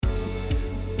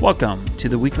Welcome to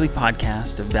the weekly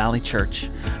podcast of Valley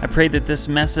Church. I pray that this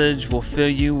message will fill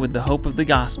you with the hope of the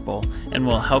gospel and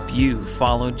will help you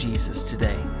follow Jesus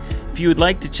today. If you would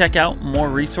like to check out more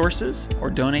resources or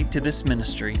donate to this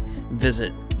ministry,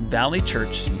 visit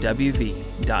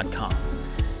valleychurchwv.com.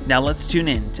 Now let's tune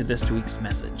in to this week's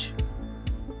message.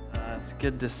 It's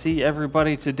good to see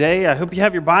everybody today. I hope you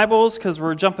have your Bibles because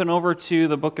we're jumping over to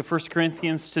the book of 1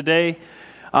 Corinthians today.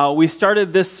 We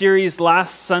started this series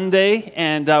last Sunday,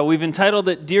 and we've entitled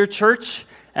it Dear Church,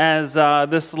 as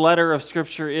this letter of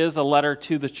Scripture is a letter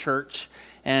to the church,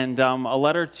 and a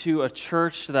letter to a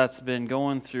church that's been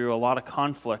going through a lot of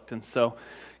conflict. And so,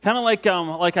 kind of like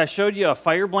I showed you a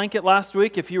fire blanket last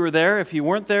week, if you were there. If you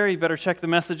weren't there, you better check the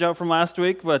message out from last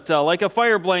week. But like a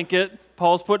fire blanket,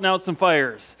 Paul's putting out some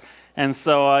fires. And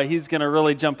so he's going to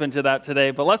really jump into that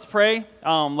today. But let's pray.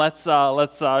 Let's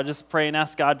just pray and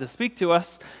ask God to speak to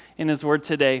us in His Word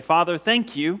today. Father,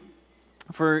 thank you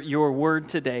for your Word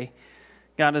today.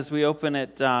 God, as we open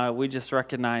it, we just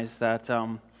recognize that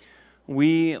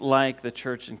we, like the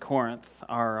church in Corinth,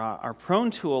 are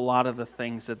prone to a lot of the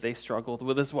things that they struggled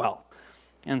with as well.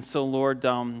 And so, Lord,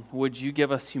 would you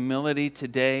give us humility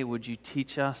today? Would you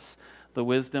teach us the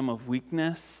wisdom of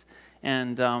weakness?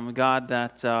 And God,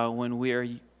 that when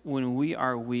we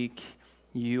are weak,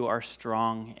 you are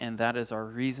strong, and that is our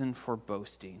reason for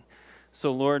boasting.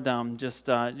 So, Lord, just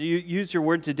use your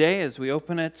word today as we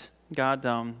open it. God,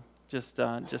 just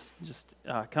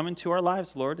come into our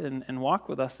lives, Lord, and walk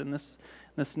with us in this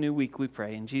new week. We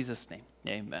pray in Jesus' name,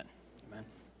 Amen. Amen.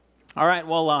 All right.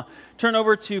 Well, turn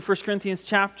over to 1 Corinthians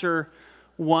chapter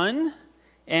 1,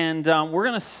 and we're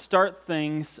going to start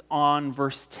things on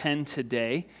verse 10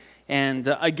 today.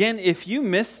 And again, if you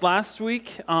missed last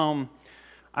week,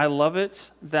 I love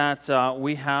it that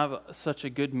we have such a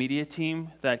good media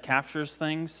team that captures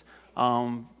things.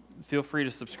 Feel free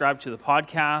to subscribe to the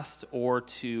podcast or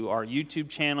to our YouTube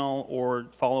channel or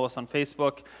follow us on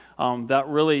Facebook. That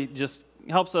really just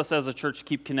helps us as a church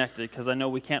keep connected, because I know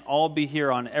we can't all be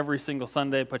here on every single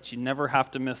Sunday, but you never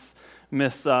have to miss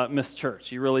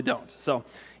church. You really don't. So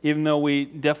even though we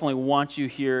definitely want you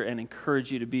here and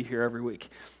encourage you to be here every week,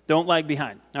 don't lag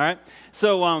behind, all right?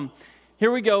 So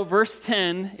here we go. Verse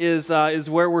 10 is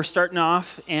where we're starting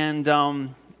off, and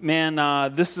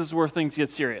this is where things get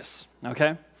serious,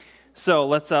 okay? So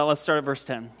let's start at verse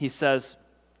 10. He says,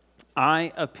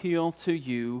 I appeal to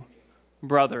you,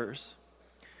 brothers,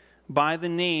 by the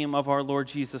name of our Lord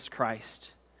Jesus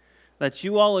Christ, that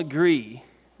you all agree,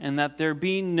 and that there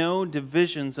be no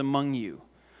divisions among you,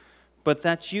 but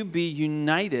that you be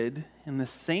united in the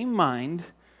same mind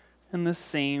and the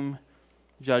same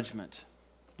judgment.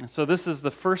 And so this is the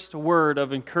first word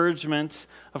of encouragement,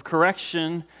 of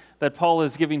correction that Paul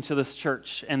is giving to this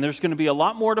church. And there's going to be a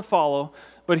lot more to follow,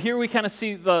 but here we kind of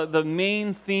see the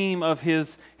main theme of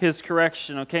his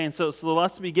correction, okay? And so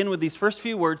let's begin with these first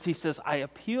few words. He says, I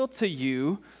appeal to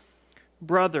you,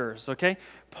 brothers, okay?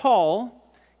 Paul,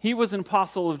 he was an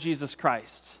apostle of Jesus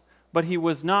Christ, but he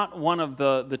was not one of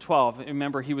the 12.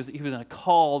 Remember, he was a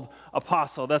called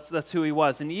apostle. That's who he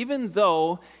was. And even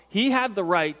though he had the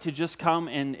right to just come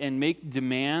and make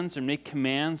demands or make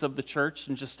commands of the church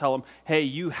and just tell them, hey,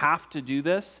 you have to do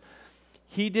this,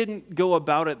 he didn't go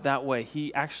about it that way.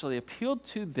 He actually appealed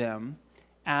to them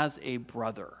as a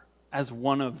brother, as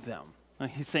one of them.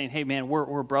 He's saying, hey, man,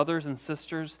 we're brothers and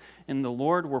sisters in the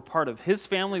Lord. We're part of His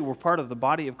family. We're part of the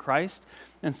body of Christ.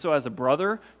 And so as a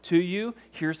brother to you,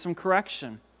 here's some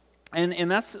correction. And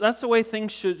that's the way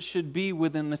things should be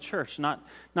within the church, not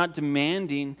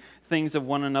demanding things of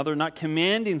one another, not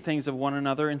commanding things of one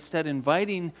another, instead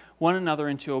inviting one another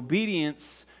into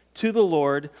obedience to the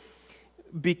Lord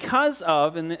because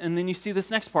of, and then you see this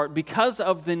next part, because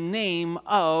of the name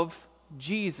of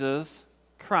Jesus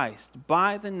Christ,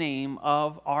 by the name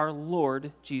of our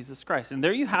Lord Jesus Christ. And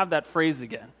there you have that phrase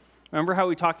again. Remember how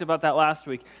we talked about that last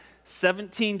week?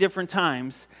 17 different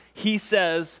times he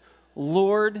says,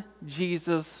 Lord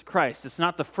Jesus Christ. It's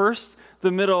not the first,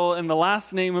 the middle, and the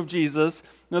last name of Jesus.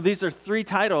 No, these are three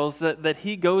titles that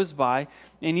he goes by,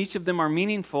 and each of them are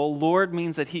meaningful. Lord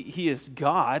means that he is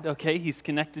God, okay? He's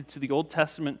connected to the Old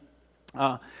Testament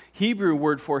Hebrew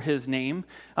word for his name.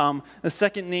 The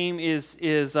second name is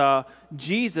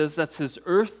Jesus. That's his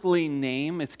earthly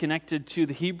name. It's connected to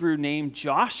the Hebrew name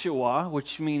Joshua,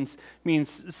 which means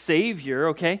Savior.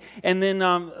 Okay, and then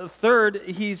third,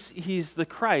 he's the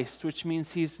Christ, which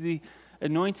means he's the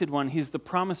anointed one. He's the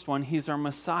promised one. He's our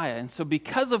Messiah. And so,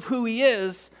 because of who he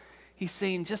is, he's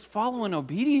saying just follow in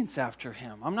obedience after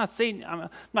him. I'm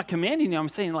not commanding you. I'm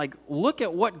saying, like, look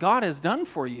at what God has done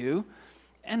for you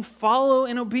and follow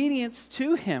in obedience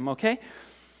to him, okay?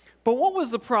 But what was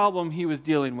the problem he was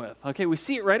dealing with? Okay, we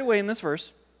see it right away in this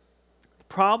verse. The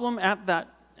problem at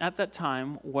that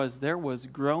time was there was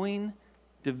growing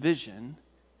division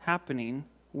happening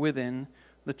within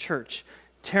the church,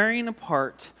 tearing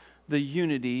apart the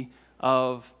unity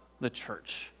of the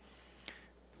church.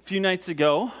 A few nights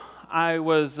ago, I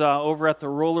was over at the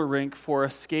roller rink for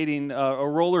a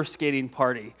roller skating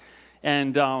party.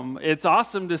 And it's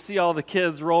awesome to see all the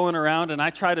kids rolling around, and I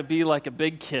try to be like a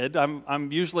big kid.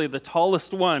 I'm usually the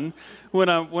tallest one when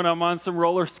I'm on some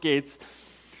roller skates.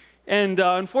 And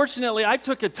unfortunately, I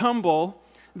took a tumble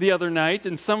the other night,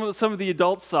 and some of the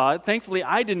adults saw it. Thankfully,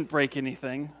 I didn't break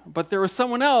anything, but there was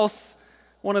someone else,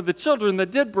 one of the children,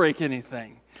 that did break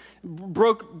anything.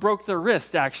 Broke their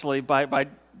wrist, actually, by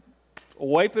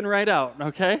wiping right out,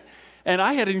 okay? And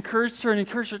I had encouraged her,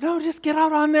 no, just get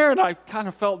out on there. And I kind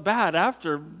of felt bad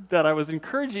after that. I was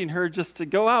encouraging her just to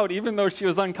go out, even though she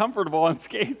was uncomfortable on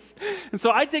skates. And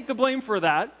so I take the blame for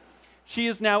that. She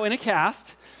is now in a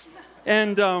cast,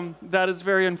 and that is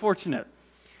very unfortunate.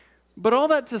 But all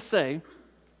that to say,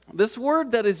 this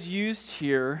word that is used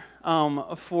here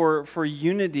for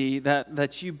unity,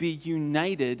 that you be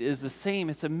united, is the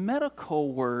same. It's a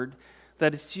medical word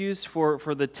that it's used for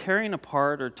the tearing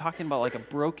apart, or talking about like a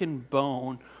broken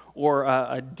bone or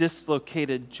a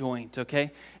dislocated joint,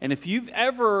 okay? And if you've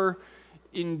ever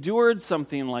endured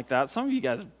something like that, some of you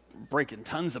guys breaking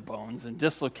tons of bones and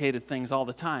dislocated things all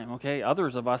the time, okay?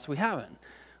 Others of us, we haven't.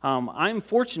 I'm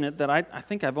fortunate that I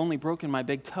think I've only broken my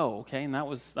big toe, okay? And that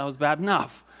was bad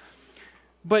enough.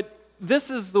 But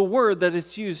this is the word that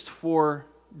it's used for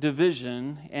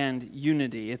division and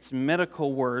unity. It's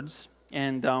medical words,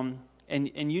 and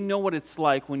you know what it's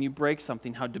like when you break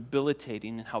something, how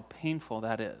debilitating and how painful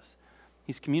that is.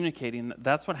 He's communicating that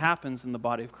that's what happens in the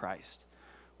body of Christ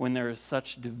when there is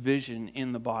such division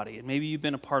in the body. And maybe you've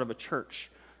been a part of a church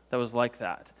that was like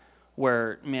that,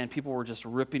 where, man, people were just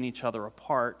ripping each other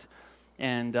apart.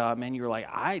 And, man, you were like,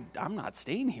 I'm not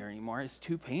staying here anymore. It's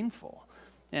too painful.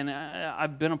 And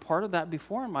I've been a part of that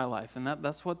before in my life. And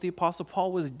that's what the Apostle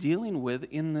Paul was dealing with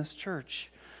in this church.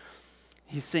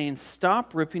 He's saying,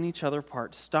 stop ripping each other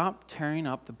apart. Stop tearing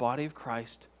up the body of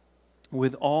Christ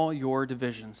with all your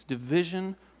divisions.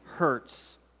 Division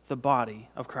hurts the body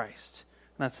of Christ.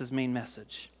 And that's his main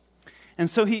message. And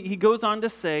so he goes on to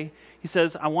say, he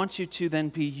says, I want you to then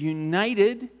be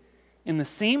united in the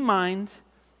same mind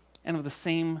and of the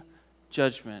same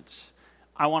judgment.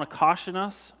 I want to caution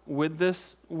us with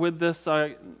this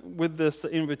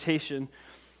invitation.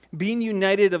 Being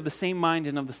united of the same mind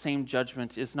and of the same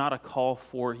judgment is not a call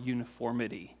for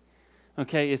uniformity.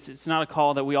 Okay, it's not a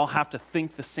call that we all have to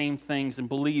think the same things and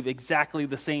believe exactly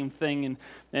the same thing,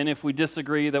 and if we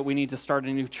disagree that we need to start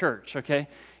a new church, okay?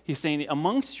 He's saying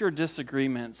amongst your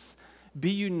disagreements,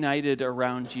 be united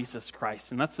around Jesus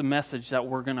Christ. And that's the message that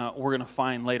we're gonna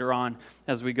find later on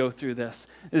as we go through this,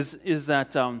 is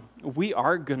that we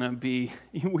are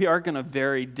gonna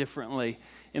vary differently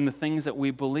in the things that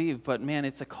we believe, but man,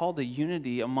 it's a call to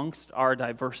unity amongst our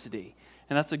diversity.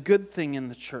 And that's a good thing in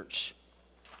the church.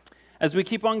 As we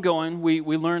keep on going, we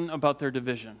learn about their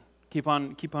division. Keep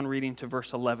on reading to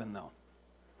verse 11, though.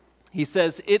 He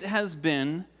says, it has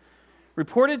been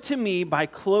reported to me by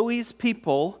Chloe's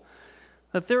people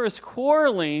that there is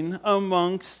quarreling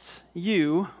amongst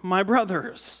you, my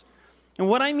brothers. And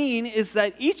what I mean is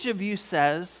that each of you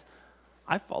says,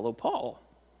 I follow Paul,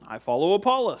 I follow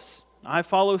Apollos, I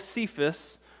follow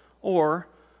Cephas, or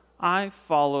I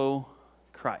follow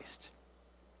Christ.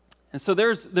 And so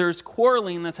there's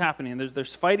quarreling that's happening.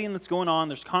 There's fighting that's going on.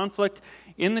 There's conflict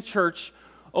in the church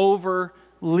over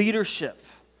leadership.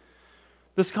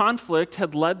 This conflict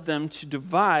had led them to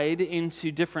divide into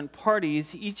different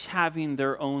parties, each having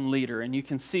their own leader. And you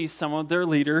can see some of their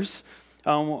leaders.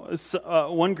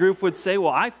 One group would say,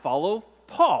 well, I follow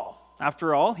Paul.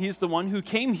 After all, he's the one who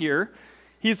came here.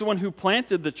 He's the one who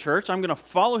planted the church. I'm going to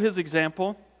follow his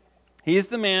example. He's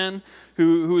the man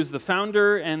who is the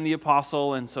founder and the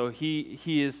apostle, and so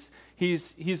he's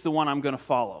the one I'm going to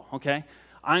follow, okay?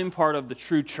 I'm part of the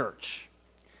true church.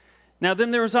 Now,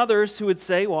 then there's others who would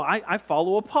say, well, I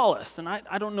follow Apollos, and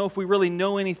I don't know if we really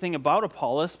know anything about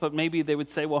Apollos, but maybe they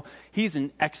would say, well, he's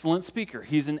an excellent speaker.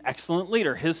 He's an excellent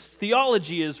leader. His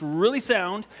theology is really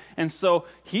sound, and so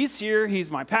he's here, he's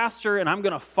my pastor, and I'm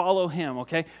going to follow him,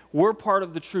 okay? We're part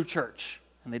of the true church.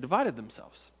 And they divided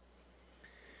themselves.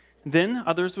 Then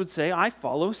others would say, I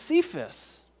follow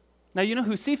Cephas. Now, you know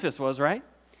who Cephas was, right?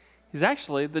 He's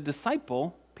actually the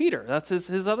disciple Peter. That's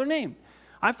his other name.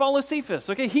 I follow Cephas.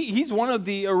 Okay, he's one of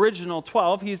the original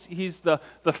 12. He's the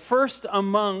first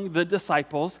among the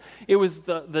disciples. It was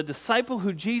the disciple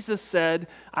who Jesus said,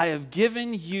 I have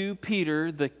given you,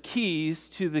 Peter, the keys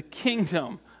to the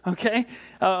kingdom, okay,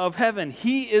 of heaven.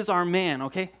 He is our man,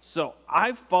 okay? So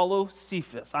I follow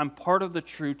Cephas. I'm part of the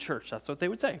true church. That's what they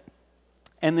would say.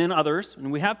 And then others,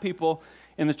 and we have people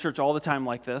in the church all the time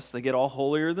like this. They get all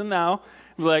holier than thou.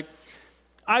 Like,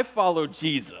 I follow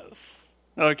Jesus,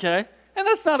 okay? And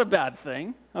that's not a bad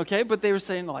thing, okay? But they were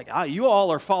saying like, you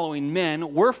all are following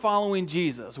men. We're following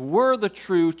Jesus. We're the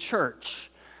true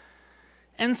church.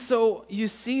 And so you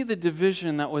see the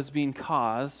division that was being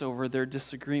caused over their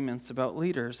disagreements about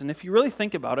leaders. And if you really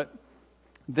think about it,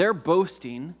 their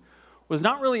boasting was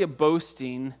not really a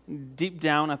boasting deep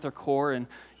down at their core and,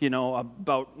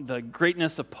 about the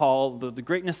greatness of Paul, the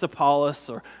greatness of Apollos,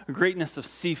 or the greatness of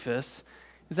Cephas.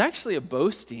 It was actually a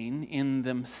boasting in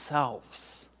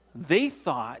themselves. They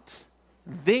thought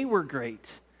they were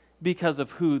great because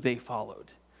of who they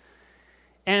followed.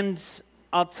 And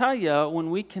I'll tell you,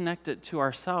 when we connect it to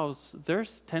ourselves,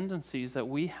 there's tendencies that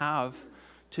we have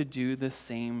to do the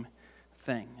same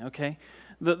thing, okay?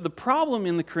 The problem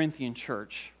in the Corinthian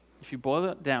church, if you boil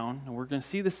it down, and we're going to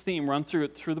see this theme run through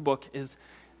the book, is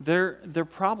their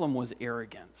problem was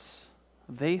arrogance.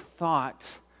 They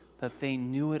thought that they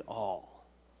knew it all.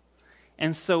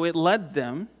 And so it led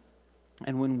them,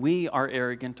 and when we are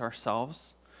arrogant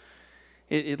ourselves,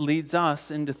 it leads us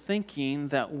into thinking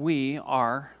that we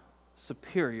are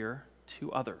superior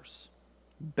to others,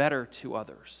 better to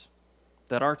others,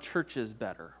 that our church is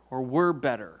better, or we're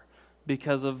better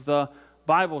because of the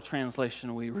Bible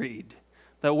translation we read,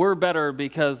 that we're better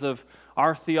because of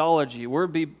our theology, we're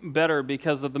better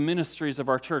because of the ministries of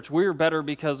our church, we're better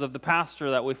because of the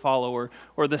pastor that we follow,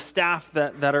 or the staff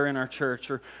that are in our church,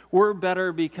 or we're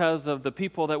better because of the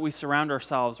people that we surround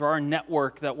ourselves, or our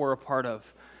network that we're a part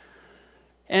of.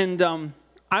 And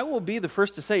I will be the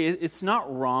first to say it's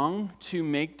not wrong to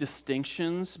make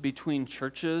distinctions between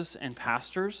churches and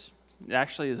pastors. It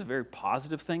actually is a very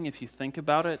positive thing if you think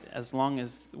about it, as long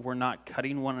as we're not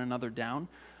cutting one another down.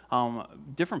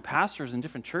 Different pastors in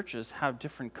different churches have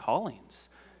different callings,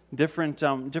 different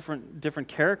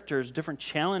characters, different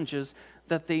challenges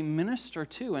that they minister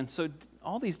to. And so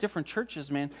all these different churches,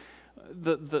 man,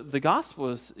 the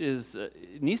gospel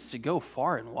it needs to go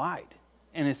far and wide.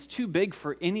 And it's too big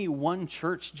for any one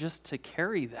church just to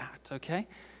carry that, okay?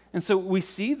 And so we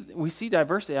see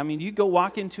diversity. I mean, you go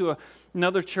walk into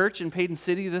another church in Payton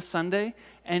City this Sunday,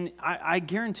 and I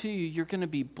guarantee you're going to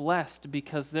be blessed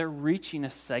because they're reaching a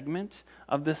segment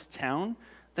of this town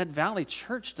that Valley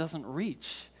Church doesn't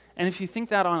reach. And if you think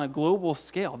that on a global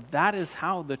scale, that is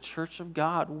how the church of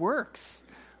God works,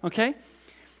 okay?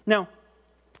 Now,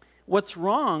 what's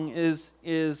wrong is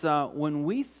when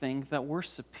we think that we're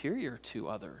superior to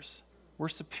others. We're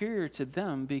superior to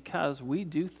them because we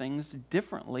do things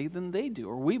differently than they do,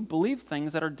 or we believe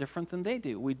things that are different than they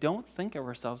do. We don't think of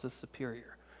ourselves as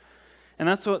superior. And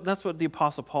that's what the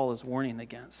Apostle Paul is warning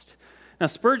against. Now,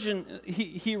 Spurgeon,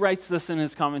 he writes this in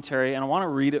his commentary, and I want to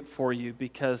read it for you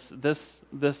because this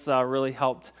really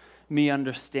helped me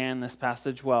understand this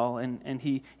passage well, and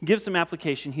he gives some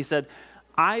application. He said,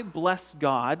 I bless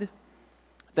God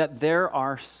that there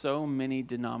are so many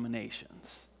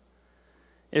denominations.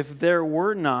 If there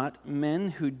were not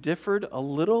men who differed a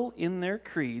little in their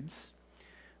creeds,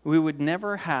 we would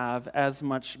never have as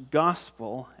much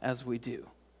gospel as we do.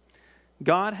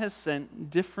 God has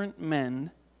sent different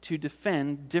men to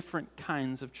defend different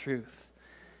kinds of truth.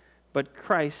 But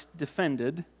Christ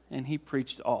defended, and he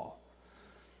preached all.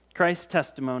 Christ's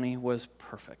testimony was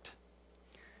perfect.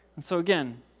 And so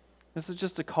again, this is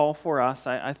just a call for us,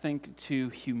 I think, to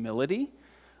humility.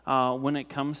 When it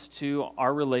comes to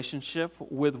our relationship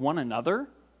with one another,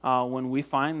 when we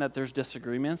find that there's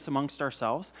disagreements amongst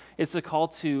ourselves, it's a call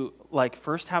to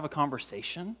first have a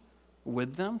conversation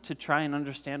with them to try and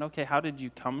understand, okay, how did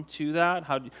you come to that?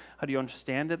 How do you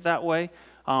understand it that way?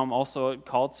 Also a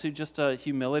call to just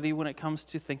humility when it comes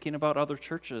to thinking about other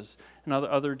churches and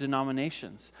other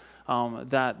denominations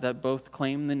that both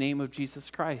claim the name of Jesus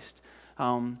Christ.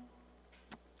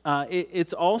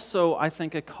 It's also, I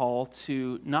think, a call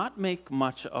to not make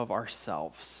much of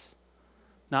ourselves,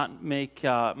 not make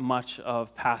much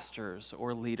of pastors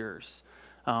or leaders,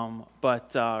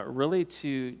 but really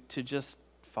to just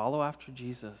follow after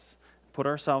Jesus, put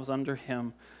ourselves under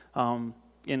him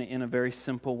in a very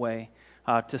simple way,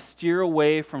 to steer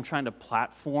away from trying to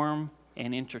platform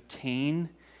and entertain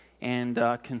and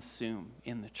consume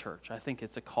in the church. I think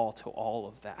it's a call to all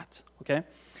of that, okay?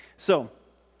 So,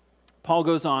 Paul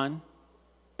goes on,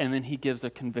 and then he gives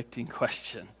a convicting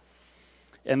question.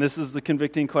 And this is the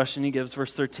convicting question he gives,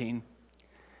 verse 13.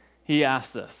 He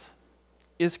asks this,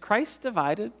 is Christ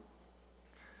divided?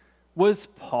 Was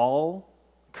Paul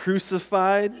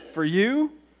crucified for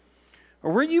you?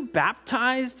 Or were you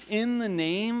baptized in the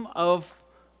name of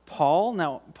Paul?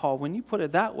 Now, Paul, when you put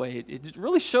it that way, it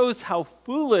really shows how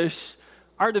foolish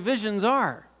our divisions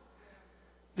are.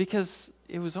 Because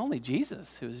it was only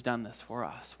Jesus who has done this for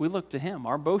us. We look to him.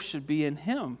 Our boast should be in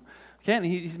him. Okay, and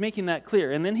he's making that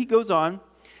clear. And then he goes on.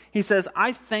 He says,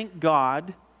 I thank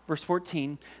God, verse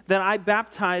 14, that I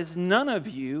baptized none of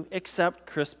you except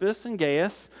Crispus and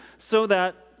Gaius, so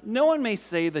that no one may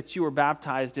say that you were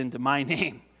baptized into my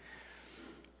name.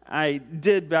 I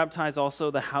did baptize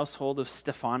also the household of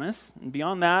Stephanas, and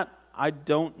beyond that, I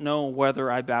don't know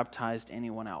whether I baptized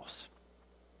anyone else.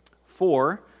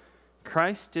 For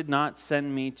Christ did not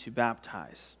send me to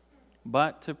baptize,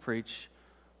 but to preach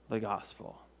the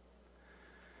gospel.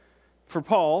 For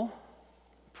Paul,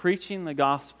 preaching the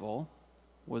gospel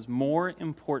was more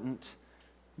important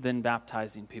than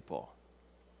baptizing people.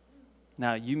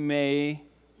 Now, you may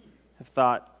have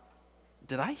thought,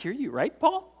 did I hear you right,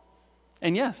 Paul?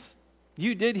 And yes,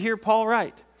 you did hear Paul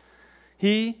right.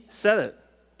 He said it.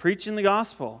 Preaching the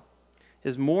gospel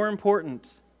is more important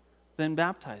than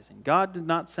baptizing. God did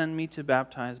not send me to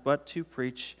baptize, but to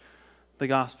preach the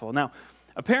gospel. Now,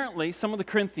 apparently, some of the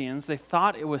Corinthians, they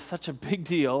thought it was such a big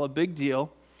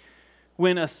deal,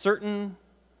 when a certain,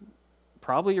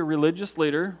 probably a religious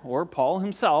leader, or Paul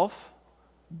himself,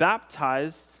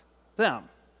 baptized them.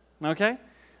 Okay?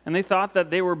 And they thought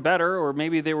that they were better, or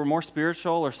maybe they were more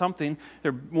spiritual or something,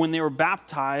 when they were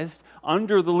baptized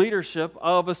under the leadership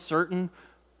of a certain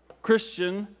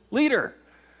Christian leader.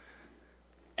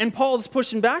 And Paul is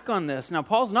pushing back on this. Now,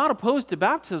 Paul's not opposed to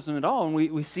baptism at all, and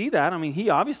we see that. I mean, he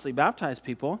obviously baptized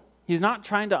people. He's not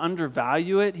trying to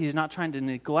undervalue it. He's not trying to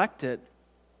neglect it.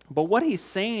 But what he's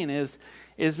saying is,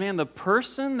 man, the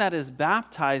person that is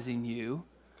baptizing you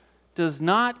does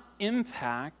not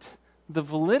impact the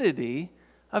validity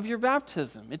of your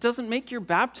baptism. It doesn't make your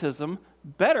baptism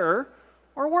better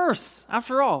or worse.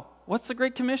 After all, what's the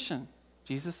Great Commission?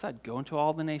 Jesus said, go into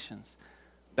all the nations,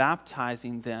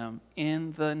 baptizing them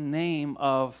in the name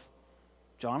of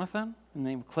Jonathan, in the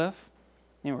name of Cliff,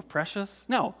 in the name of Precious?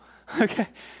 No. Okay.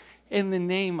 In the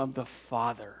name of the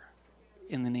Father,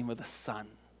 in the name of the Son,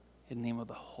 in the name of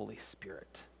the Holy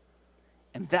Spirit.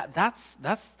 And that's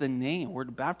the name. We're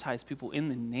to baptize people in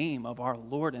the name of our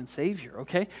Lord and Savior,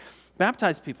 okay?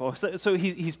 Baptize people. So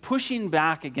he's pushing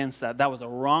back against that. That was a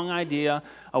wrong idea,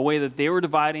 a way that they were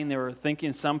dividing. They were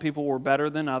thinking some people were better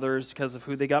than others because of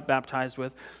who they got baptized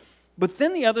with. But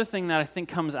then the other thing that I think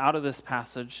comes out of this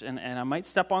passage, and I might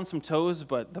step on some toes,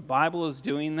 but the Bible is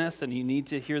doing this, and you need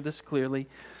to hear this clearly,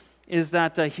 is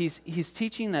that he's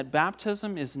teaching that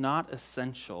baptism is not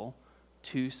essential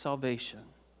to salvation.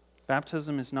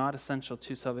 Baptism is not essential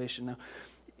to salvation. Now,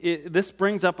 this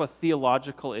brings up a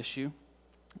theological issue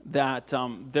that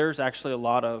there's actually a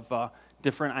lot of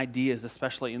different ideas,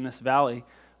 especially in this valley,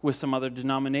 with some other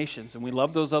denominations. And we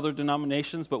love those other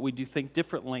denominations, but we do think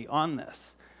differently on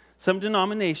this. Some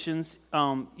denominations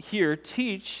here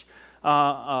teach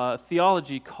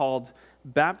theology called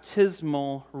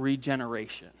baptismal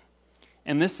regeneration.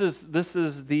 And this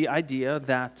is the idea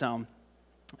that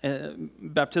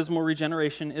baptismal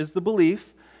regeneration is the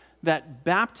belief that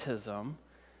baptism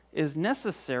is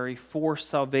necessary for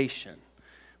salvation.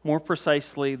 More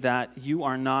precisely, that you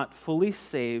are not fully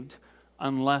saved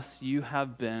unless you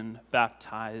have been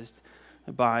baptized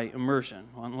by immersion,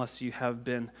 unless you have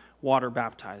been water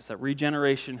baptized. That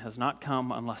regeneration has not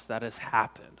come unless that has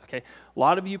happened. Okay, a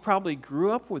lot of you probably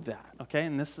grew up with that. Okay,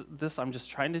 and this I'm just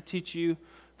trying to teach you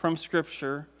from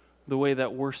Scripture the way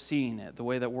that we're seeing it, the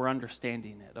way that we're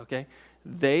understanding it, okay?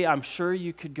 I'm sure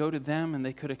you could go to them and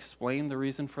they could explain the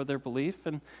reason for their belief,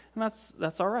 and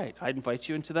that's all right. I'd invite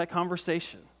you into that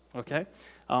conversation, okay?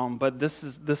 But this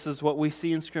is what we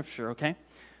see in Scripture, okay?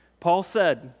 Paul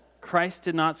said, Christ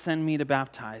did not send me to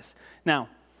baptize. Now,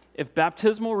 if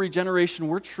baptismal regeneration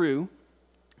were true,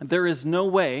 there is no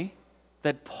way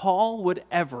that Paul would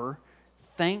ever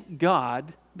thank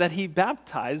God that he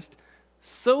baptized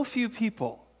so few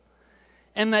people.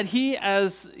 And that he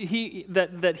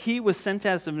was sent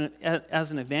as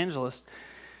an evangelist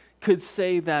could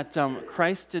say that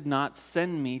Christ did not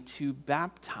send me to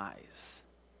baptize.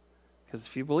 Because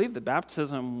if you believe that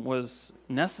baptism was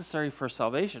necessary for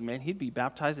salvation, man, he'd be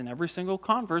baptizing every single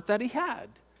convert that he had.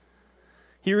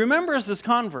 He remembers his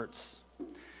converts.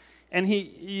 And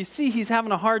you see he's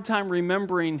having a hard time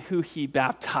remembering who he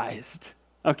baptized.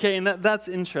 Okay, and that's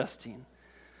interesting.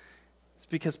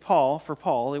 Because for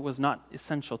Paul, it was not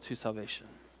essential to salvation.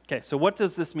 Okay, so what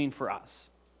does this mean for us?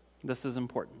 This is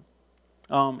important.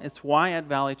 It's why at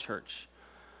Valley Church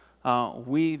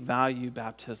we value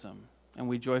baptism, and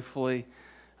we joyfully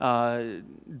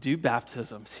do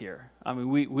baptisms here. I mean,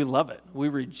 we love it. We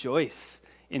rejoice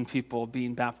in people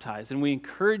being baptized, and we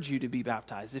encourage you to be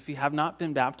baptized. If you have not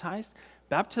been baptized,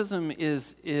 baptism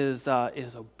is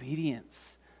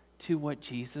obedience to what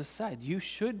Jesus said. You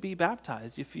should be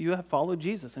baptized if you have followed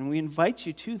Jesus, and we invite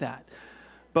you to that.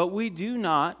 But we do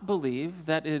not believe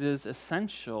that it is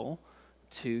essential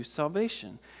to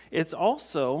salvation. It's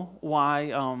also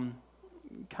why,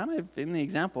 kind of in the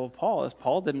example of Paul, as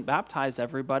Paul didn't baptize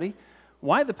everybody,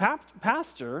 why the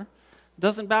pastor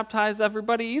doesn't baptize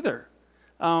everybody either.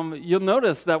 You'll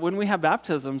notice that when we have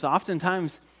baptisms,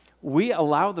 oftentimes we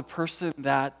allow the person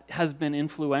that has been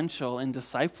influential in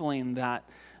discipling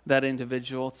that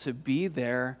individual to be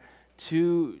there,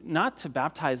 to not to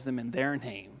baptize them in their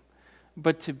name,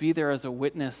 but to be there as a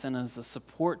witness and as a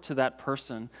support to that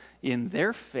person in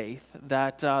their faith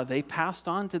that they passed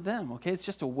on to them. Okay, it's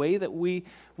just a way that we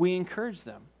encourage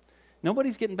them.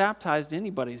 Nobody's getting baptized in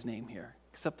anybody's name here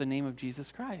except the name of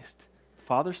Jesus Christ,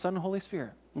 Father, Son, and Holy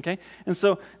Spirit. Okay, and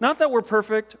so not that we're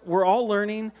perfect, we're all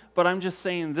learning, but I'm just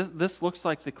saying this looks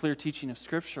like the clear teaching of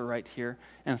Scripture right here.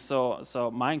 And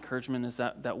so my encouragement is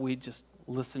that we just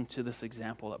listen to this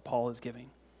example that Paul is giving.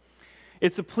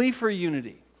 It's a plea for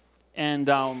unity. And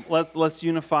let's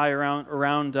unify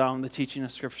around the teaching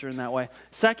of Scripture in that way.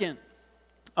 Second,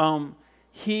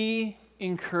 he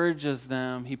encourages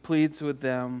them, he pleads with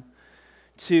them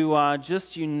to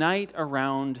just unite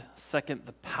around, second,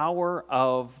 the power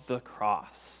of the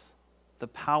cross. The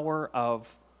power of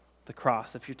the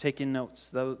cross. If you're taking notes,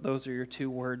 those are your two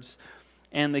words.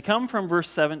 And they come from verse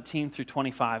 17 through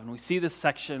 25. And we see this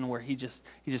section where he just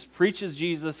preaches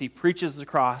Jesus, he preaches the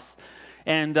cross.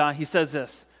 And he says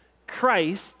this,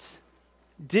 Christ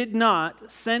did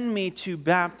not send me to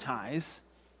baptize,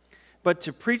 but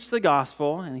to preach the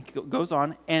gospel, and he goes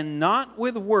on, and not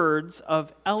with words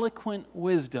of eloquent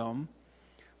wisdom,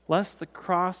 lest the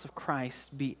cross of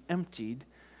Christ be emptied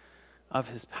of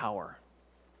his power.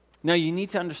 Now you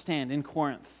need to understand, in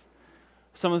Corinth,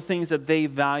 some of the things that they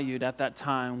valued at that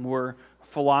time were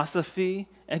philosophy,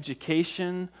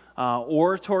 education,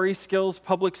 oratory skills,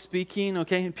 public speaking,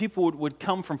 okay? And people would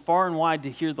come from far and wide to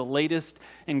hear the latest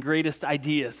and greatest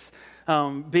ideas.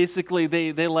 Basically,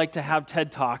 they like to have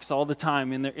TED Talks all the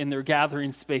time in their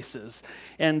gathering spaces.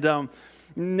 And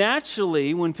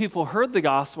naturally, when people heard the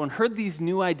gospel and heard these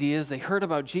new ideas, they heard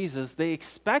about Jesus, they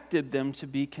expected them to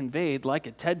be conveyed like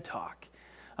a TED Talk.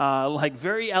 Like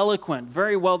very eloquent,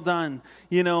 very well done,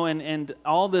 and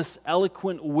all this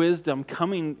eloquent wisdom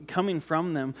coming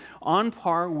from them on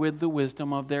par with the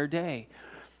wisdom of their day.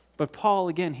 But Paul,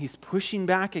 again, he's pushing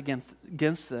back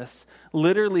against this,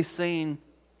 literally saying,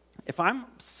 if I'm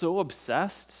so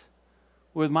obsessed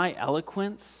with my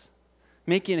eloquence,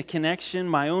 making a connection,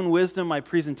 my own wisdom, my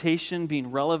presentation,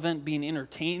 being relevant, being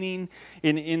entertaining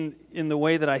in the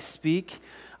way that I speak,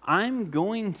 I'm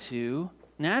going to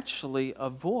naturally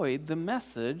avoid the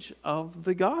message of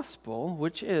the gospel,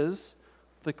 which is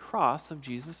the cross of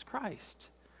Jesus Christ.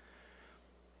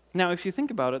 Now, if you think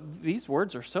about it, these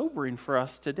words are sobering for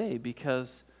us today,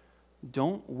 because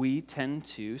don't we tend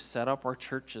to set up our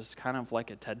churches kind of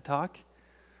like a TED Talk?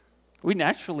 We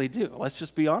naturally do. Let's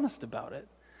just be honest about it.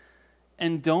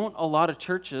 And don't a lot of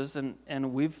churches,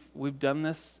 and we've done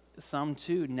this some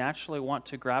too, naturally want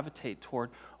to gravitate toward,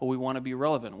 we want to be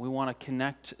relevant. We want to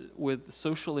connect with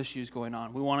social issues going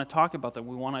on. We want to talk about them.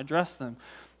 We want to address them.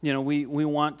 We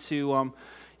want to,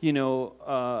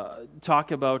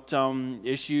 talk about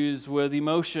issues with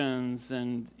emotions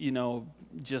and,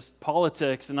 just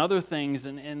politics and other things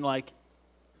we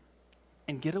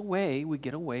get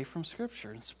away from Scripture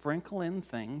and sprinkle in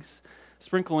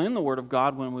the Word of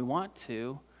God when we want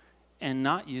to and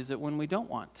not use it when we don't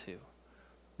want to.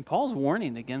 And Paul's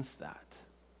warning against that.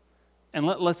 And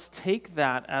let's take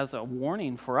that as a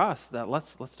warning for us that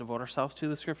let's devote ourselves to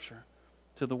the Scripture,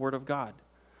 to the Word of God.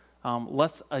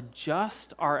 Let's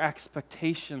adjust our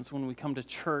expectations when we come to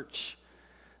church,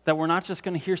 that we're not just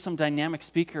going to hear some dynamic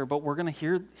speaker, but we're going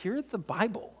to hear the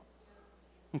Bible.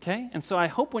 Okay? And so I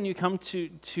hope when you come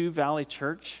to Valley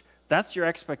Church, that's your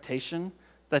expectation,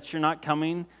 that you're not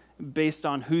coming based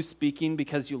on who's speaking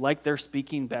because you like their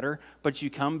speaking better, but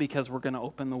you come because we're going to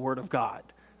open the Word of God.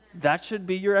 That should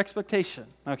be your expectation,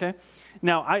 okay?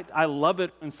 Now, I love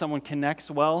it when someone connects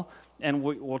well, and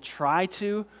we'll try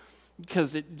to,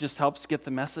 because it just helps get the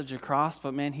message across,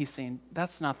 but man, he's saying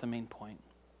that's not the main point.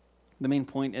 The main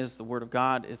point is the Word of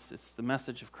God. It's the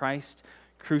message of Christ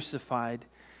crucified,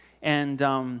 and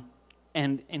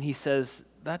he says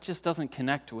that just doesn't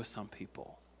connect with some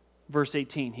people. Verse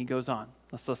 18, he goes on.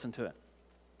 Let's listen to it.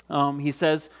 He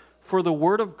says, "For the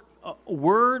word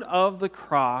of the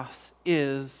cross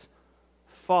is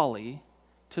folly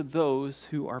to those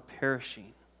who are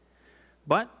perishing.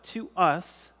 But to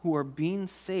us who are being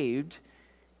saved,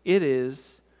 it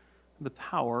is the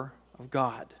power of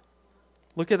God."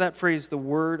 Look at that phrase, the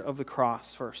word of the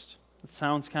cross, first. It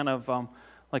sounds kind of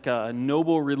like a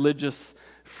noble religious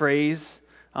phrase.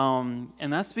 And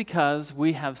that's because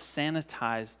we have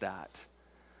sanitized that.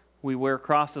 We wear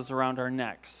crosses around our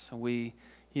necks. We,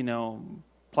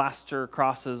 plaster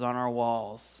crosses on our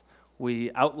walls.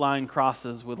 We outline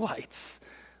crosses with lights.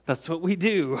 That's what we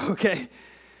do, okay?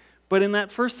 But in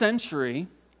that first century,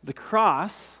 the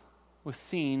cross was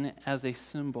seen as a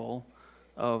symbol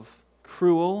of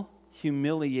cruel,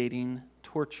 humiliating,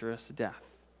 torturous death.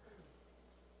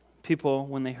 People,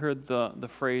 when they heard the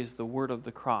phrase, the word of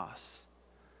the cross,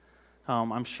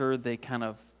 I'm sure they kind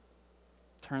of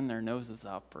turned their noses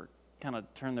up or kind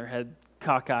of turned their head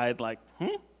cockeyed like,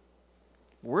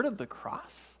 word of the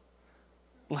cross?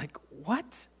 Like,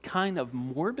 what kind of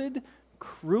morbid,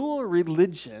 cruel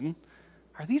religion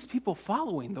are these people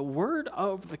following? The word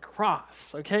of the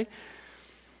cross, okay?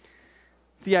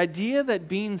 The idea that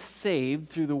being saved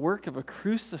through the work of a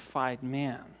crucified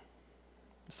man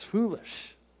is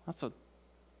foolish. That's what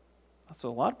a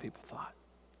lot of people thought.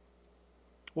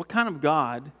 What kind of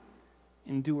God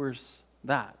endures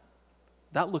that?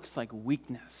 That looks like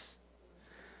weakness.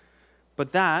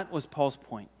 But that was Paul's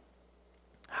point.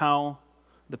 How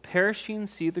the perishing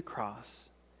see the cross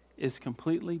is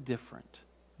completely different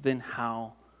than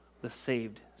how the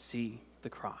saved see the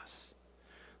cross.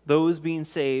 Those being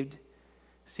saved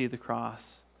see the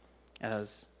cross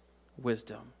as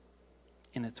wisdom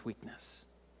in its weakness.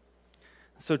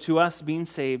 So to us, being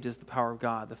saved is the power of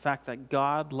God. The fact that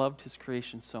God loved his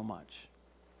creation so much,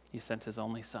 he sent his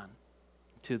only son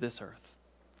to this earth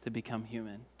to become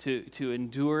human, to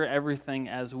endure everything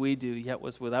as we do, yet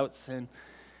was without sin.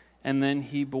 And then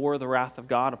he bore the wrath of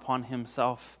God upon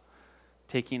himself,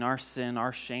 taking our sin,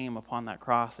 our shame upon that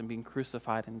cross and being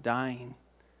crucified and dying,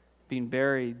 being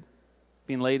buried,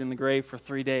 being laid in the grave for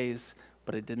 3 days,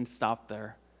 but it didn't stop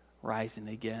there, rising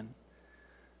again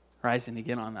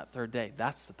on that third day.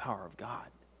 That's the power of God.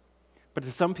 But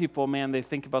to some people, man, they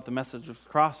think about the message of the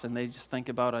cross and they just think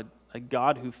about a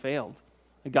God who failed,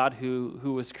 a God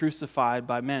who was crucified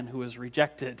by men, who was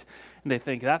rejected. And they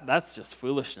think that's just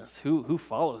foolishness. Who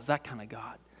follows that kind of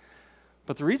God?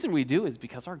 But the reason we do is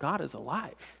because our God is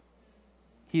alive.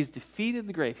 He's defeated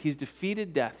the grave. He's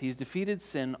defeated death. He's defeated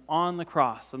sin on the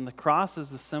cross. And the cross is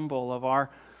the symbol of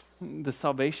the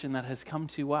salvation that has come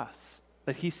to us,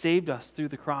 that he saved us through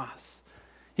the cross.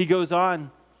 He goes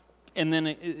on, and then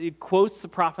it quotes the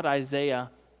prophet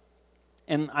Isaiah.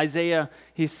 And Isaiah,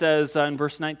 he says in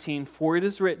verse 19, "For it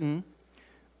is written,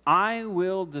 I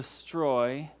will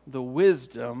destroy the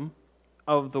wisdom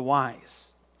of the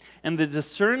wise, and the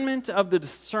discernment of the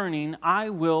discerning I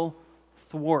will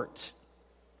thwart."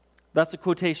 That's a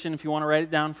quotation, if you want to write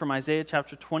it down, from Isaiah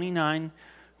chapter 29,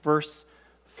 verse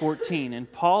 14. And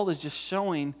Paul is just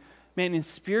showing, man, in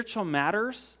spiritual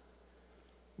matters,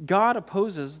 God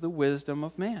opposes the wisdom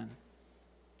of man.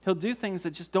 He'll do things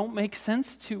that just don't make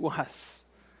sense to us.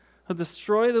 He'll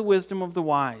destroy the wisdom of the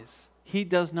wise. He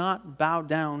does not bow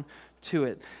down to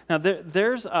it. Now,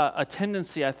 there's a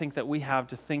tendency, I think, that we have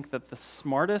to think that the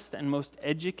smartest and most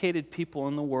educated people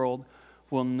in the world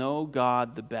will know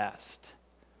God the best.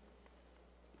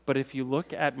 But if you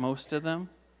look at most of them,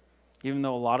 even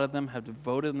though a lot of them have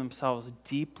devoted themselves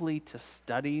deeply to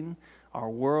studying our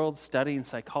world, studying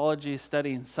psychology,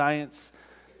 studying science,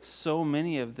 so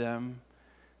many of them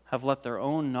have let their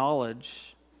own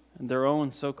knowledge and their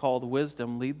own so-called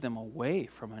wisdom lead them away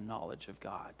from a knowledge of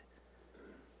God.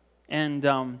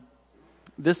 And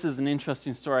this is an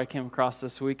interesting story I came across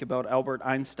this week about Albert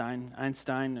Einstein.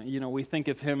 Einstein, we think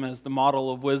of him as the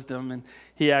model of wisdom, and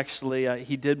he actually,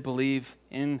 he did believe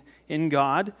in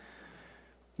God.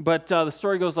 But the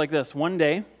story goes like this. One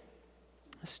day,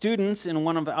 students in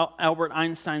one of Albert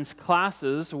Einstein's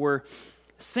classes were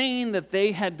saying that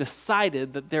they had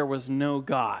decided that there was no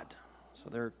God. So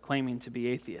they're claiming to be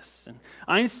atheists. And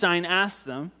Einstein asked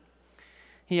them,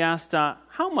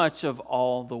 how much of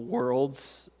all the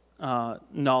world's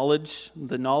knowledge,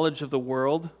 the knowledge of the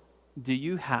world, do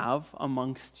you have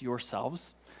amongst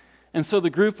yourselves? And so the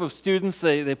group of students,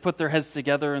 they put their heads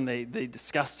together and they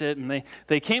discussed it, and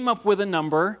they came up with a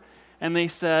number, and they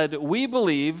said, we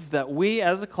believe that we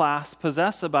as a class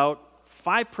possess about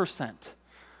 5%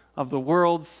 of the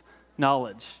world's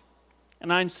knowledge.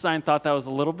 And Einstein thought that was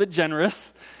a little bit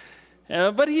generous,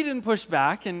 But he didn't push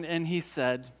back, and he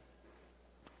said,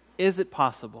 is it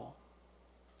possible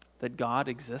that God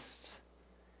exists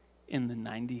in the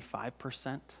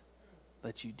 95%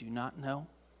 that you do not know?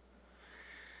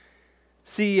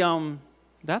 See,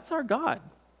 that's our God.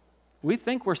 We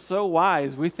think we're so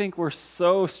wise. We think we're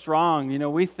so strong.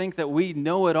 We think that we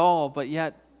know it all, but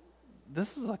yet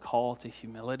this is a call to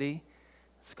humility.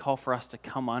 It's a call for us to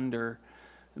come under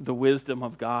the wisdom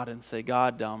of God and say,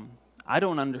 God, I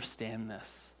don't understand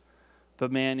this.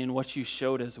 But man, in what you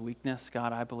showed as weakness,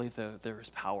 God, I believe that there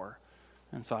is power.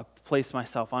 And so I place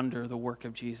myself under the work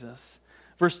of Jesus.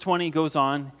 Verse 20 goes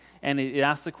on, and it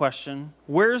asks the question,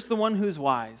 where's the one who's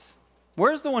wise?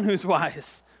 Where's the one who's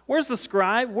wise? Where's the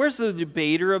scribe? Where's the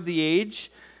debater of the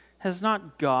age? Has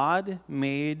not God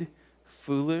made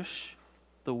foolish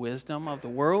the wisdom of the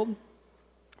world?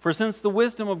 For since the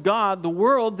wisdom of God, the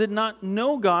world did not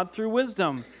know God through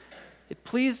wisdom. It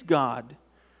pleased God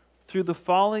through the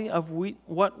folly of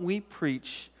what we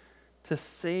preach to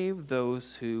save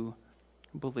those who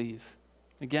believe.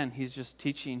 Again, he's just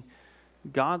teaching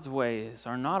God's ways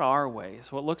are not our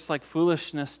ways. What looks like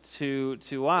foolishness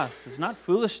to us is not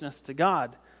foolishness to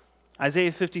God.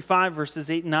 Isaiah 55 verses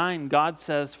 8 and 9, God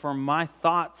says, for my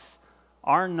thoughts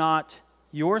are not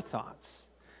your thoughts,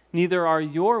 neither are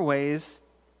your ways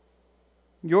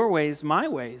my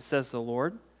ways, says the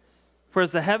Lord. For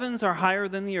as the heavens are higher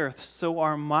than the earth, so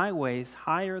are my ways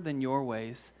higher than your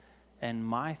ways, and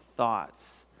my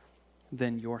thoughts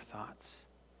than your thoughts.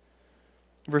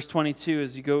 Verse 22,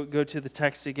 as you go to the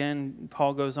text again,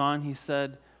 Paul goes on, he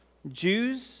said,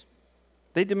 Jews,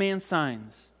 they demand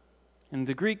signs, and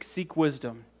the Greeks seek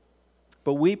wisdom,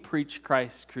 but we preach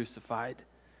Christ crucified.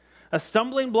 A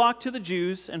stumbling block to the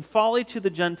Jews and folly to the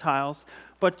Gentiles,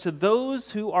 but to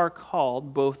those who are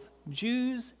called, both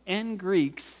Jews and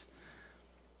Greeks,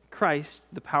 Christ,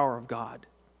 the power of God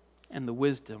and the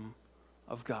wisdom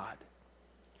of God.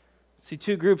 See,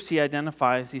 two groups he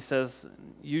identifies. He says,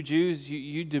 you Jews,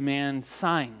 you demand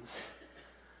signs.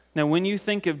 Now, when you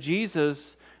think of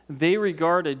Jesus, they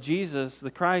regarded Jesus, the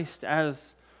Christ,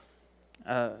 as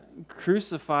a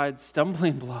crucified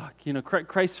stumbling block.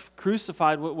 Christ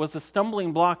crucified was a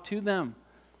stumbling block to them.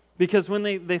 Because when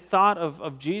they thought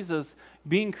of Jesus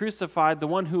being crucified, the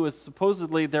one who was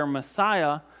supposedly their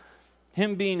Messiah,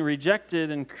 him being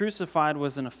rejected and crucified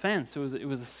was an offense. It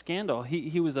was a scandal.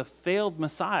 He was a failed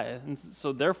Messiah. And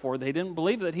so therefore, they didn't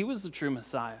believe that he was the true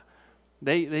Messiah.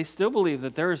 They still believe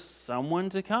that there is someone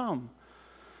to come.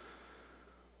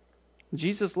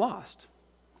 Jesus lost.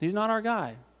 He's not our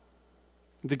guy.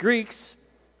 The Greeks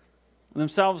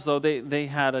themselves, though, they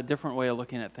had a different way of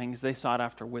looking at things. They sought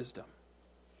after wisdom.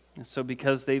 And so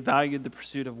because they valued the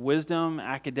pursuit of wisdom,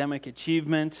 academic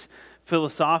achievement,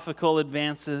 philosophical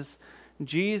advances,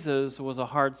 Jesus was a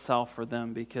hard sell for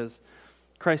them because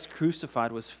Christ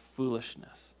crucified was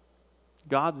foolishness.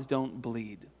 Gods don't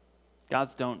bleed.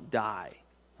 Gods don't die.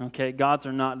 Okay? Gods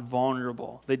are not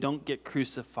vulnerable. They don't get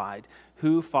crucified.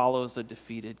 Who follows a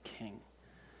defeated king?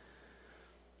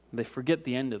 They forget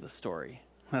the end of the story.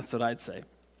 That's what I'd say.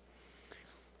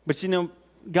 But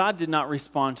God did not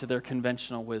respond to their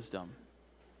conventional wisdom.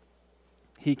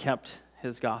 He kept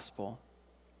his gospel.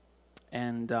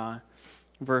 And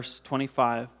verse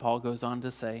 25, Paul goes on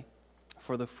to say,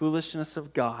 for the foolishness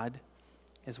of God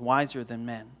is wiser than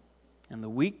men, and the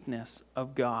weakness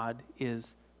of God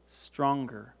is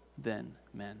stronger than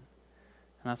men.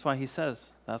 And that's why he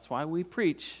says, that's why we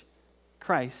preach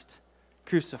Christ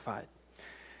crucified.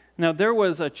 Now, there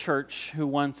was a church who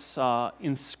once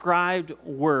inscribed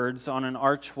words on an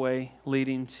archway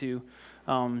leading to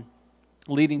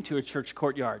a church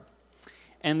courtyard.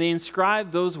 And they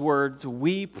inscribed those words,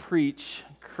 we preach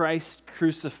Christ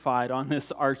crucified, on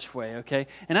this archway, okay?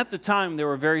 And at the time, they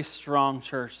were a very strong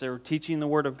church. They were teaching the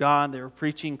Word of God. They were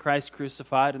preaching Christ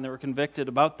crucified, and they were convicted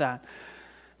about that.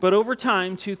 But over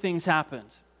time, two things happened.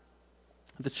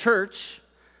 The church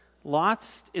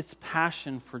lost its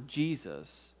passion for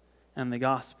Jesus and the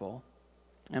gospel,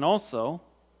 and also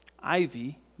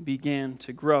ivy began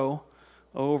to grow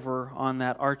over on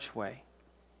that archway.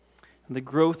 And the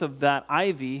growth of that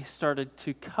ivy started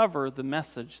to cover the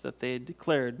message that they had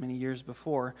declared many years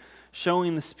before,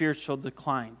 showing the spiritual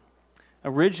decline.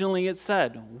 Originally it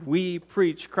said, we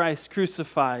preach Christ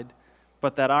crucified,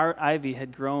 but that our ivy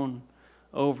had grown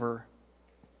over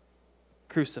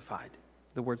crucified.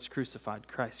 The word's crucified,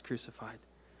 Christ crucified.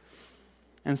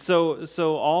 And so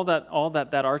all that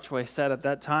archway said at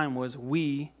that time was,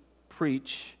 we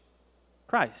preach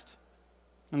Christ.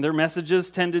 And their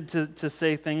messages tended to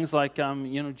say things like,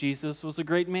 Jesus was a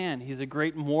great man. He's a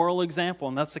great moral example.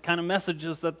 And that's the kind of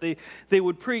messages that they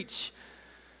would preach.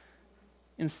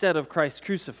 instead of Christ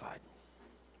crucified.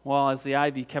 Well, as the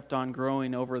ivy kept on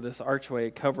growing over this archway,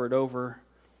 it covered over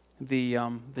the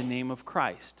name of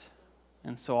Christ.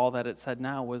 And so all that it said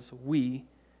now was, we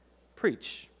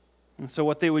preach. And so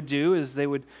what they would do is they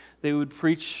would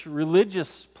preach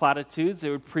religious platitudes. They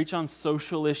would preach on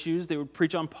social issues. They would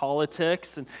preach on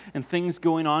politics and things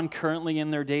going on currently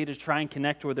in their day to try and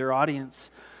connect with their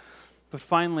audience. But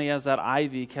finally, as that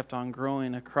ivy kept on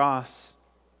growing across,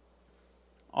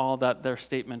 all that their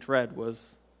statement read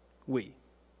was, we.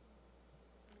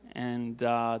 And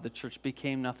the church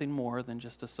became nothing more than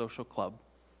just a social club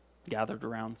gathered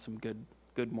around some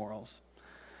good morals.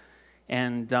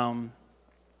 And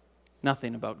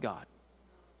nothing about God.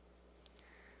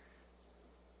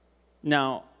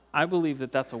 Now, I believe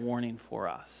that that's a warning for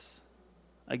us.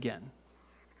 Again,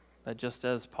 that just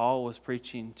as Paul was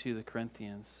preaching to the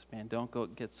Corinthians, man,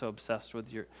 don't get so obsessed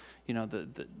with your,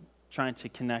 the trying to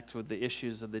connect with the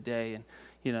issues of the day. And,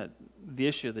 the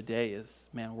issue of the day is,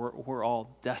 man, we're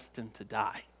all destined to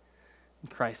die. And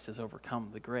Christ has overcome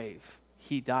the grave.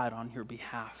 He died on your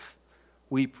behalf.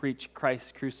 We preach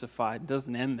Christ crucified. It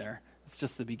doesn't end there. It's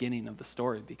just the beginning of the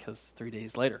story, because 3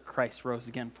 days later, Christ rose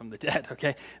again from the dead,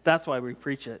 okay? That's why we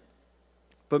preach it.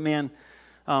 But man,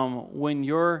 when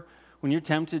you're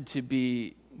tempted to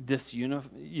be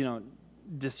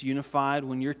disunified,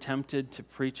 when you're tempted to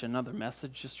preach another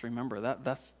message, just remember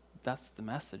that's the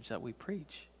message that we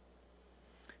preach.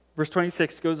 Verse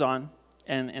 26 goes on,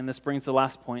 and this brings the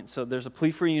last point. So there's a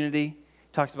plea for unity. He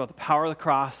talks about the power of the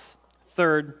cross.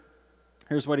 Third,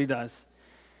 here's what he does.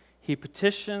 He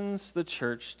petitions the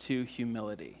church to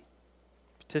humility.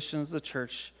 Petitions the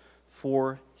church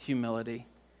for humility.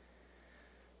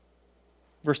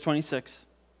 Verse 26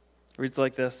 reads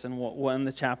like this, and we'll end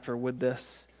the chapter with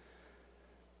this.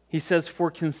 He says, "For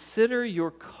consider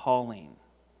your calling,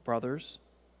 brothers.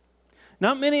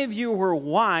 Not many of you were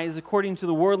wise according to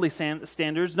the worldly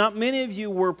standards. Not many of you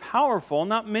were powerful.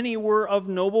 Not many were of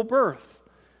noble birth.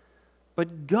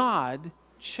 But God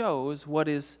chose what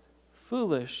is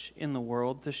foolish in the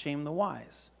world to shame the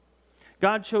wise.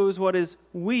 God chose what is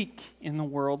weak in the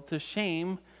world to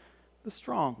shame the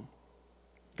strong.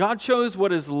 God chose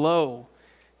what is low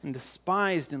and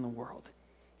despised in the world,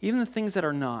 even the things that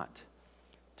are not,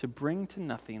 to bring to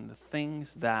nothing the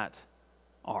things that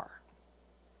are,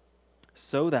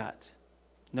 so that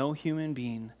no human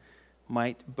being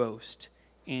might boast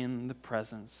in the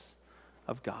presence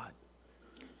of God."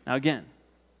 Now again,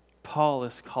 Paul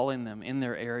is calling them in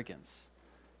their arrogance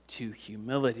to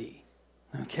humility,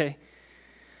 okay?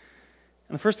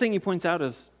 And the first thing he points out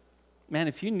is, man,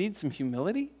 if you need some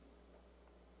humility,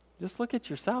 just look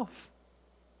at yourself.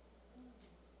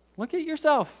 Look at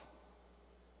yourself.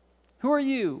 Who are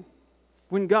you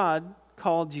when God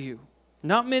called you?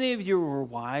 Not many of you were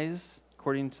wise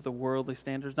according to the worldly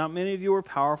standards. Not many of you were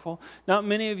powerful. Not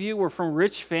many of you were from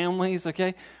rich families,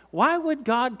 okay? Why would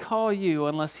God call you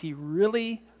unless he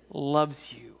really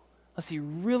loves you, unless he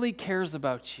really cares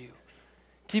about you?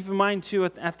 Keep in mind, too,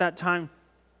 at that time,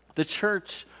 the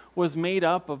church was made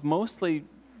up of mostly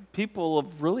people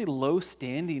of really low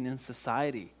standing in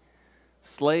society.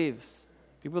 Slaves,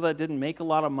 people that didn't make a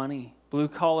lot of money,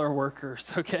 blue-collar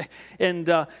workers, okay? And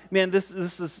man, this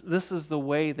is the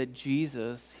way that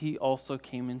Jesus, he also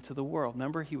came into the world.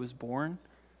 Remember, he was born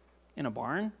in a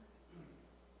barn?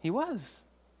 He was.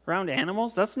 Around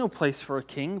animals, that's no place for a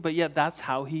king, but yet that's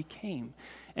how he came.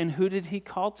 And who did he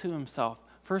call to himself?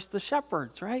 First, the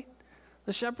shepherds, right?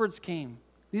 The shepherds came.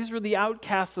 These were the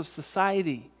outcasts of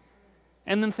society.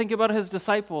 And then think about his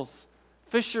disciples,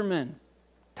 fishermen,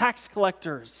 tax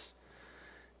collectors,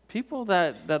 people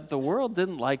that the world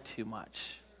didn't like too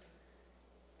much.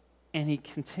 And he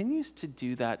continues to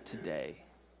do that today.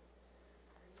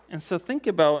 And so think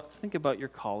about your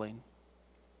calling.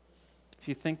 If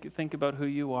you think about who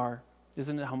you are,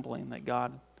 isn't it humbling that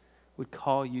God would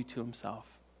call you to himself?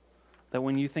 That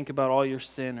when you think about all your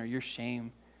sin or your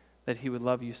shame, that he would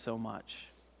love you so much,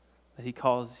 that he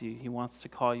calls you, he wants to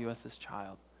call you as his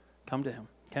child. Come to him,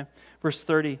 okay? Verse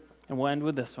 30, and we'll end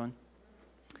with this one.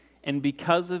 "And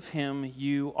because of him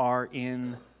you are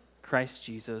in Christ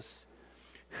Jesus,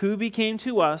 who became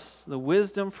to us the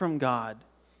wisdom from God,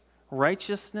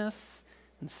 righteousness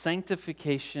and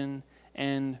sanctification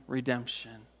and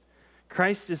redemption."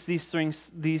 Christ is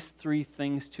these three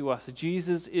things to us.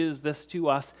 Jesus is this to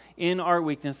us in our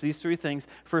weakness, these three things.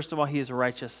 First of all, he is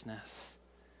righteousness.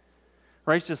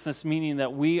 Righteousness meaning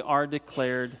that we are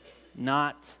declared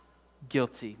not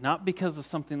guilty, not because of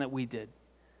something that we did,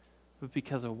 but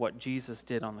because of what Jesus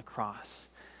did on the cross.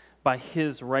 By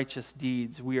his righteous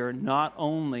deeds, we are not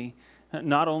only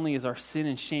Not only is our sin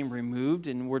and shame removed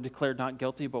and we're declared not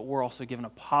guilty, but we're also given a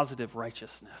positive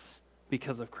righteousness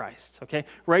because of Christ, okay?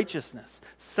 Righteousness.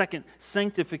 Second,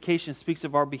 sanctification speaks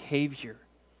of our behavior,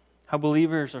 how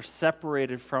believers are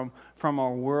separated from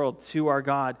our world to our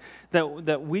God,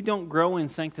 that we don't grow in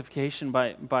sanctification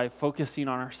by focusing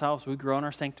on ourselves. We grow in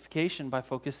our sanctification by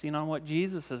focusing on what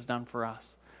Jesus has done for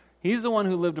us. He's the one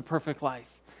who lived a perfect life.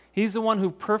 He's the one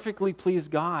who perfectly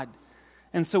pleased God.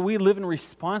 And so we live in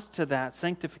response to that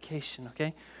sanctification,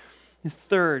 okay?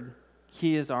 Third,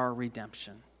 he is our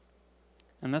redemption.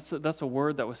 And that's a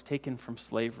word that was taken from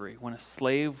slavery. When a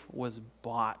slave was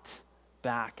bought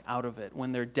back out of it,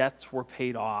 when their debts were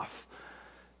paid off,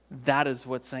 that is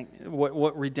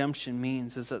what redemption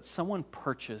means, is that someone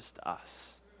purchased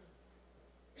us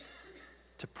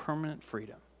to permanent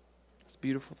freedom. It's a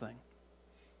beautiful thing.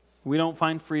 We don't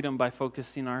find freedom by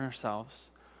focusing on ourselves.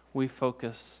 We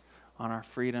focus on our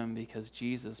freedom because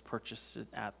Jesus purchased it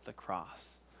at the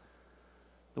cross.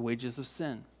 The wages of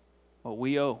sin, what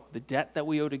we owe, the debt that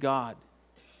we owe to God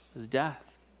is death.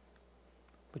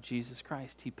 But Jesus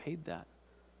Christ, he paid that.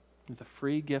 And the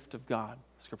free gift of God,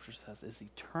 Scripture says, is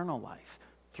eternal life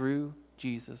through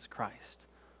Jesus Christ,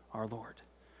 our Lord.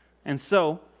 And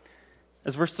so,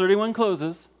 as verse 31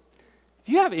 closes, if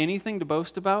you have anything to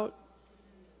boast about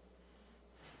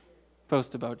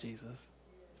Jesus.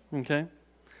 Okay?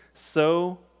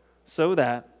 So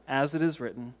that, as it is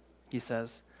written, he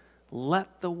says,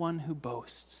 let the one who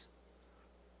boasts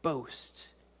boast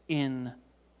in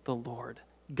the Lord.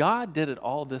 God did it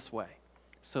all this way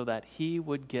so that he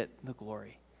would get the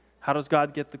glory. How does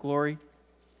God get the glory?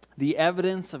 The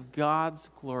evidence of God's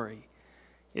glory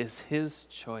is his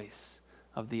choice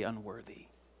of the unworthy.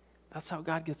 That's how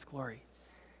God gets glory.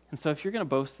 And so if you're going to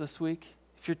boast this week,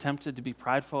 if you're tempted to be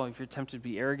prideful, if you're tempted to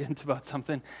be arrogant about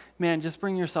something, man, just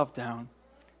bring yourself down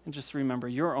and just remember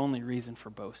your only reason for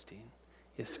boasting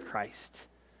is Christ.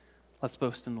 Let's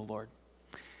boast in the Lord.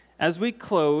 As we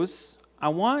close, I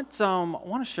want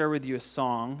to share with you a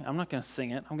song. I'm not going to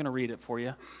sing it. I'm going to read it for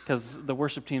you because the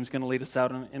worship team is going to lead us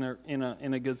out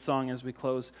in a good song as we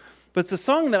close. But it's a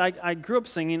song that I grew up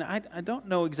singing. I don't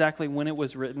know exactly when it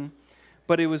was written,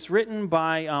 but it was written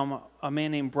by a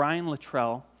man named Brian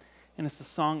Luttrell, and it's the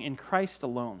song In Christ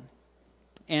Alone.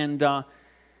 And I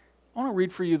want to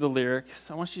read for you the lyrics.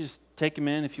 I want you to just take them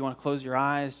in. If you want to close your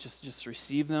eyes, just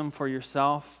receive them for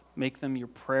yourself. Make them your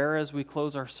prayer as we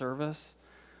close our service.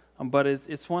 But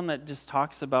it's one that just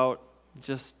talks about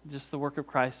just the work of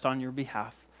Christ on your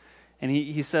behalf. And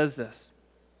he says this: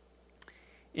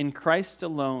 In Christ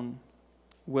alone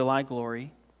will I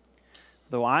glory,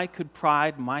 though I could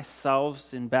pride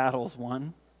myself in battles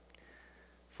won.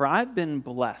 For I've been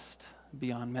blessed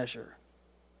beyond measure,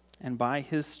 and by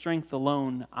his strength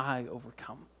alone I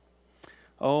overcome.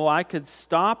 Oh, I could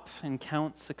stop and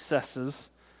count successes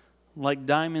like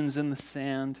diamonds in the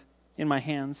sand in my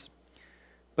hands,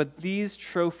 but these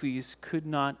trophies could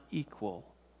not equal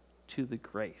to the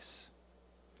grace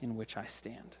in which I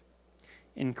stand.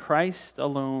 In Christ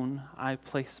alone I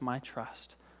place my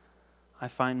trust. I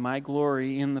find my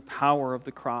glory in the power of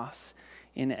the cross.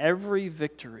 In every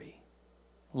victory,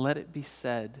 let it be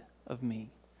said of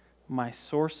me, my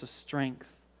source of strength,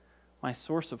 my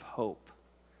source of hope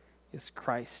is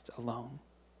Christ alone.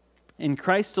 In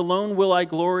Christ alone will I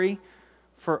glory,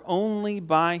 for only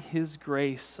by his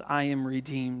grace I am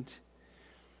redeemed,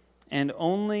 and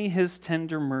only his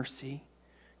tender mercy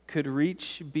could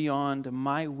reach beyond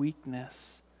my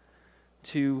weakness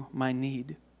to my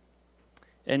need.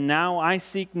 And now I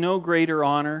seek no greater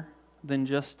honor than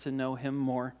just to know him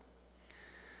more,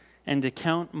 and to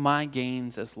count my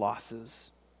gains as losses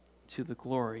to the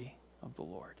glory of the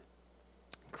Lord.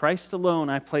 In Christ alone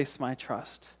I place my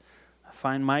trust. I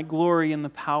find my glory in the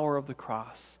power of the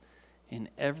cross. In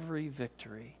every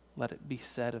victory, let it be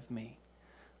said of me,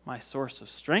 my source of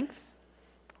strength,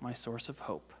 my source of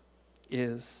hope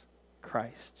is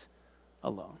Christ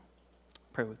alone.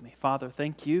 Pray with me. Father,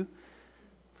 thank you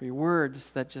for your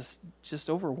words that just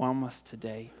overwhelm us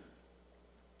today.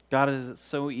 God, it is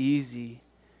so easy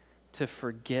to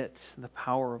forget the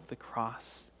power of the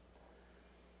cross.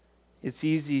 It's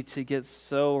easy to get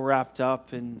so wrapped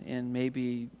up in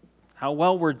maybe how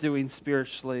well we're doing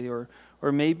spiritually, or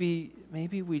maybe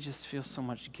we just feel so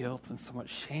much guilt and so much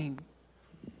shame.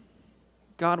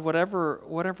 God,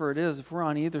 whatever it is, if we're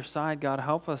on either side, God,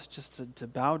 help us just to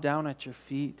bow down at your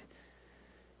feet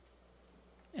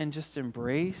and just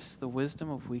embrace the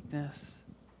wisdom of weakness.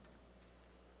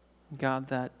 God,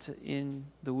 that in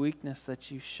the weakness that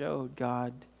you showed,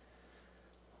 God,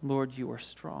 Lord, you are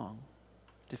strong,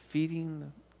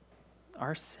 defeating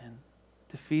our sin,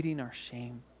 defeating our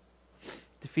shame.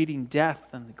 defeating death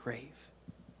and the grave.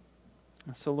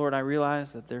 And so, Lord, I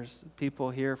realize that there's people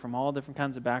here from all different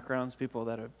kinds of backgrounds, people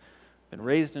that have been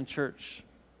raised in church,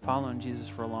 following Jesus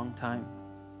for a long time,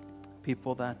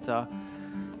 people that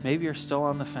maybe are still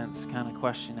on the fence, kind of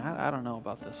questioning, I don't know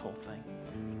about this whole thing.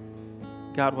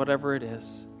 God, whatever it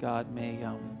is, God, may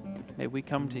we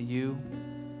come to you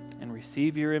and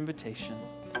receive your invitation.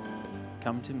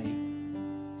 Come to me.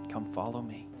 Come follow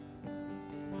me.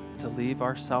 To leave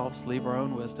ourselves, leave our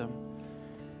own wisdom,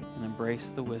 and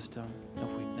embrace the wisdom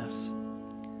of weakness.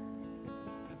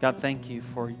 God, thank you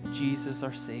for Jesus,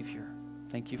 our Savior.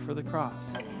 Thank you for the cross.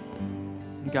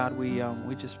 And God, we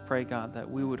just pray, God,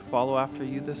 that we would follow after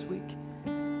you this week.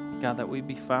 God, that we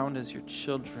be found as your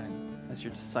children, as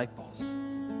your disciples.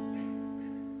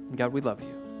 And God, we love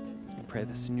you. We pray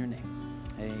this in your name.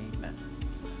 Amen.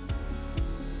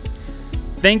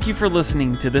 Thank you for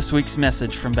listening to this week's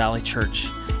message from Valley Church.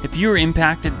 If you were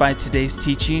impacted by today's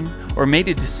teaching or made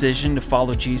a decision to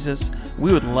follow Jesus,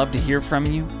 we would love to hear from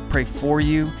you, pray for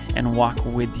you, and walk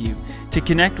with you. To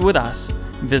connect with us,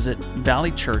 visit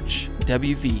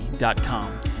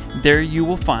valleychurchwv.com. There you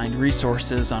will find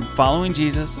resources on following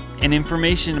Jesus and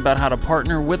information about how to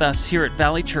partner with us here at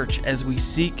Valley Church as we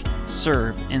seek,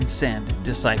 serve, and send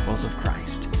disciples of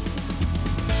Christ.